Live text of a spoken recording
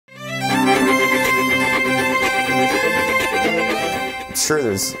Sure,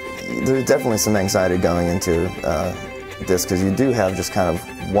 there's definitely some anxiety going into this, because you do have just kind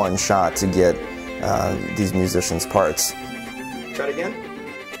of one shot to get these musicians' parts. Try it again.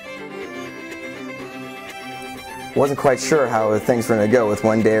 Wasn't quite sure how things were going to go with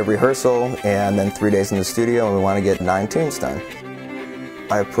 1 day of rehearsal and then 3 days in the studio, and we want to get 9 tunes done.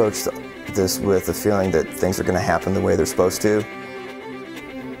 I approached this with a feeling that things are going to happen the way they're supposed to,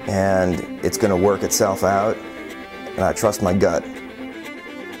 and it's going to work itself out, and I trust my gut.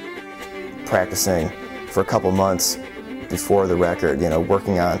 Practicing for a couple months before the record, you know,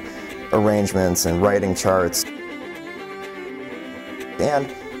 working on arrangements and writing charts,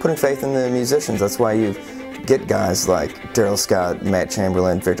 and putting faith in the musicians. That's why you get guys like Darrell Scott, Matt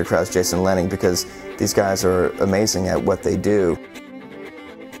Chamberlain, Viktor Krauss, Jason Lehning, because these guys are amazing at what they do.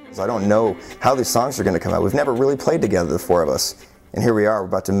 I don't know how these songs are going to come out. We've never really played together, the four of us, and here we are, we're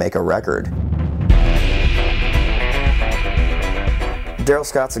about to make a record. Darrell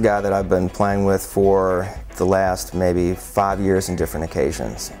Scott's a guy that I've been playing with for the last maybe 5 years in different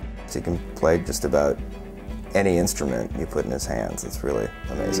occasions. He can play just about any instrument you put in his hands. It's really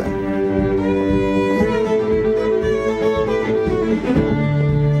amazing.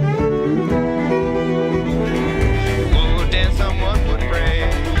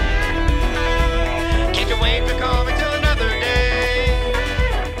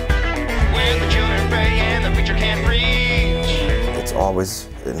 It's always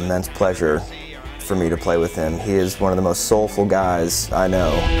an immense pleasure for me to play with him. He is one of the most soulful guys I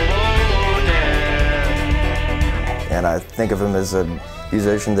know. And I think of him as a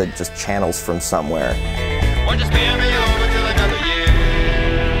musician that just channels from somewhere.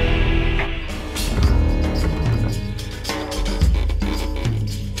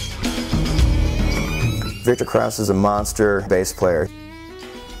 Viktor Krauss is a monster bass player.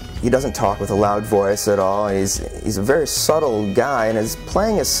 He doesn't talk with a loud voice at all. He's a very subtle guy, and his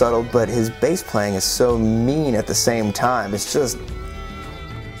playing is subtle, but his bass playing is so mean at the same time. It's just...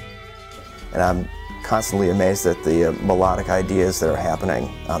 And I'm constantly amazed at the melodic ideas that are happening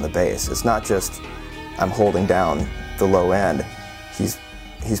on the bass. It's not just I'm holding down the low end. He's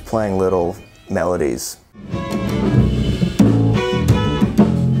playing little melodies.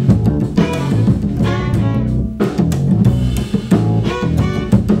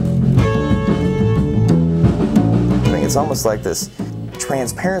 It's almost like this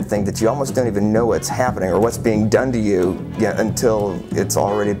transparent thing that you almost don't even know what's happening or what's being done to you until it's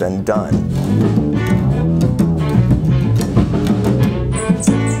already been done.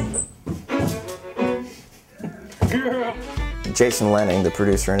 Jason Lehning, the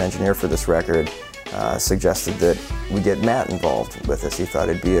producer and engineer for this record, suggested that we get Matt involved with us. He thought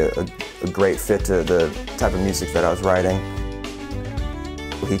it'd be a great fit to the type of music that I was writing.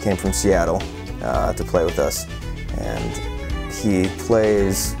 He came from Seattle to play with us. And he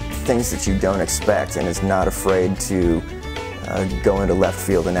plays things that you don't expect and is not afraid to go into left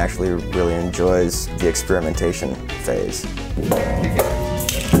field, and actually really enjoys the experimentation phase.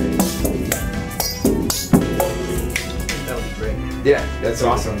 That was great. Yeah, that's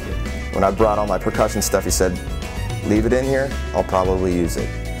awesome. When I brought all my percussion stuff, he said, leave it in here, I'll probably use it.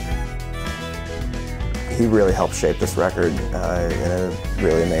 He really helped shape this record in a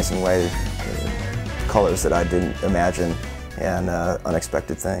really amazing way. Colors that I didn't imagine, and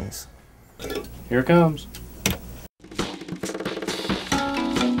unexpected things. Here it comes.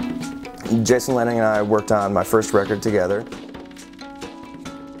 Jason Lehning and I worked on my first record together.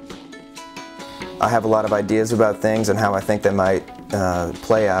 I have a lot of ideas about things and how I think they might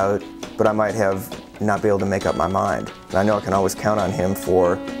play out, but I might not be able to make up my mind. And I know I can always count on him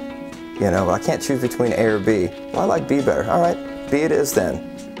for, you know, I can't choose between A or B. Well, I like B better. All right, B it is then.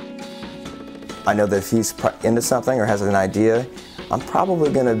 I know that if he's into something or has an idea, I'm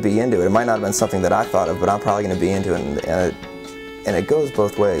probably going to be into it. It might not have been something that I thought of, but I'm probably going to be into it, and it goes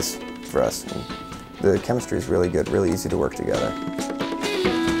both ways for us. And the chemistry is really good, really easy to work together.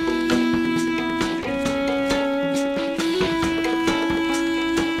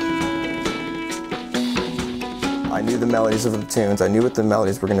 I knew the melodies of the tunes. I knew what the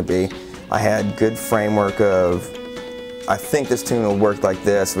melodies were going to be. I had good framework of, I think this tune will work like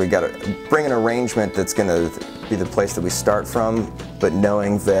this. We got to bring an arrangement that's going to be the place that we start from, but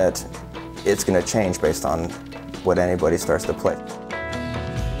knowing that it's going to change based on what anybody starts to play.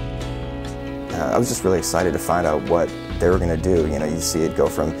 I was just really excited to find out what they were going to do. You know, you see it go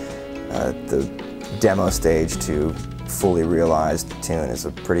from the demo stage to fully realized tune. It's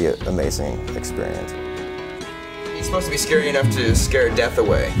a pretty amazing experience. He's supposed to be scary enough to scare death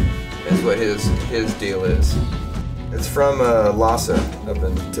away, is what his deal is. It's from Lhasa, up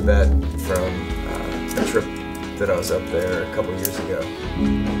in Tibet, from a trip that I was up there a couple years ago.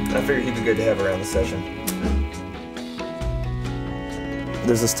 I figured he'd be good to have around the session.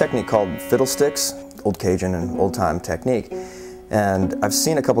 There's this technique called fiddlesticks, old Cajun and old-time technique, and I've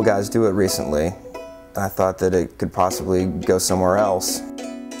seen a couple guys do it recently. I thought that it could possibly go somewhere else.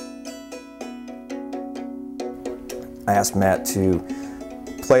 I asked Matt to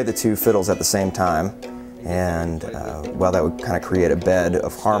play the two fiddles at the same time, and well, that would kind of create a bed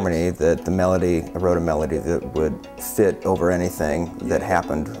of harmony that the melody, I wrote a melody that would fit over anything that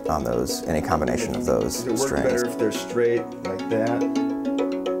happened on those, any combination of those strings. Does it work better if they're straight like that?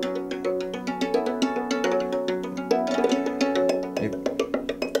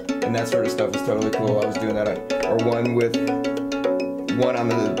 And that sort of stuff is totally cool. I was doing that, or one with one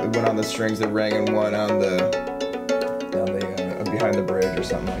on the strings that rang and one on the behind the bridge or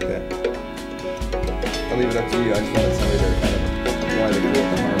something like that. I'll leave it up to you. I just wanted somebody to kind of wanted to go with the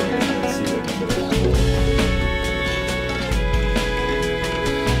harmony and see what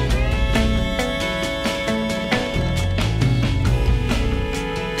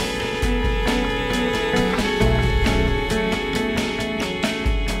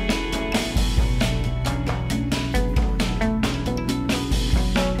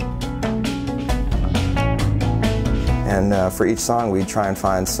And for each song, we try and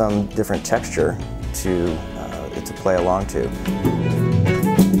find some different texture to play along to.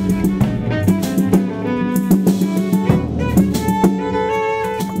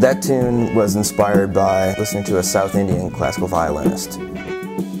 That tune was inspired by listening to a South Indian classical violinist.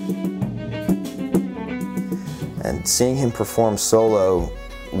 And seeing him perform solo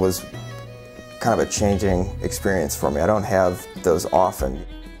was kind of a changing experience for me. I don't have those often.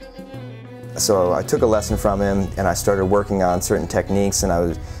 So I took a lesson from him and I started working on certain techniques, and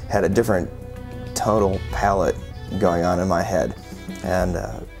I had a different tonal palette going on in my head. And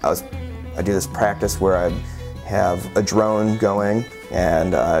I do this practice where I have a drone going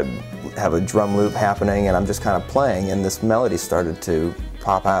and I have a drum loop happening, and I'm just kind of playing, and this melody started to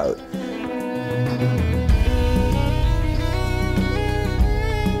pop out.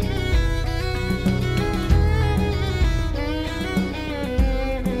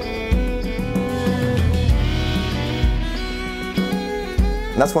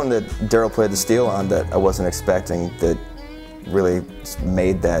 And that's one that Darrell played the steel on that I wasn't expecting, that really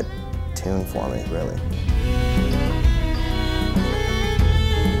made that tune for me, really.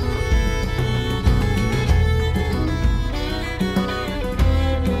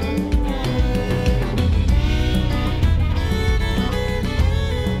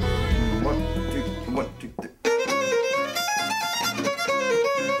 One, two, three.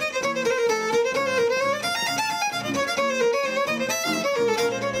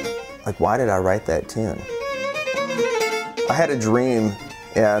 Like, why did I write that tune? I had a dream,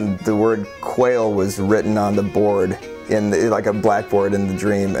 and the word quail was written on the board, like a blackboard in the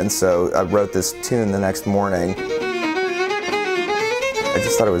dream, and so I wrote this tune the next morning. I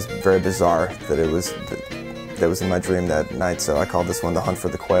just thought it was very bizarre that it was in my dream that night, so I called this one The Hunt for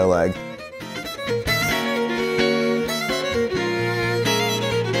the Quail Egg.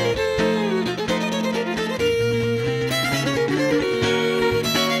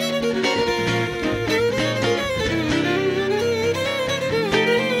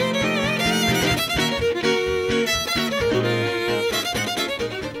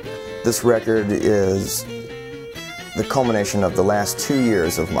 This record is the culmination of the last 2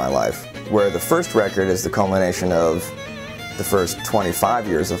 years of my life, where the first record is the culmination of the first 25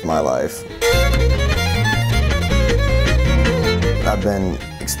 years of my life. I've been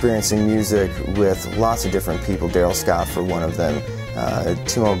experiencing music with lots of different people, Darrell Scott for one of them,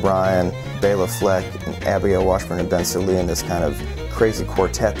 Tim O'Brien, Bela Fleck, and Abigail Washburn and Ben Salee, this kind of crazy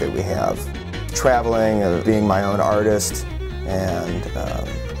quartet that we have. Traveling, being my own artist, and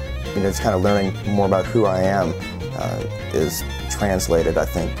just kind of learning more about who I am is translated, I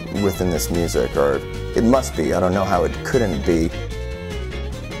think, within this music, or it must be. I don't know how it couldn't be.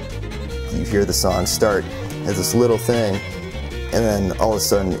 You hear the song start as this little thing, and then all of a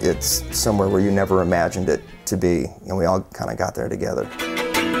sudden it's somewhere where you never imagined it to be, and we all kind of got there together.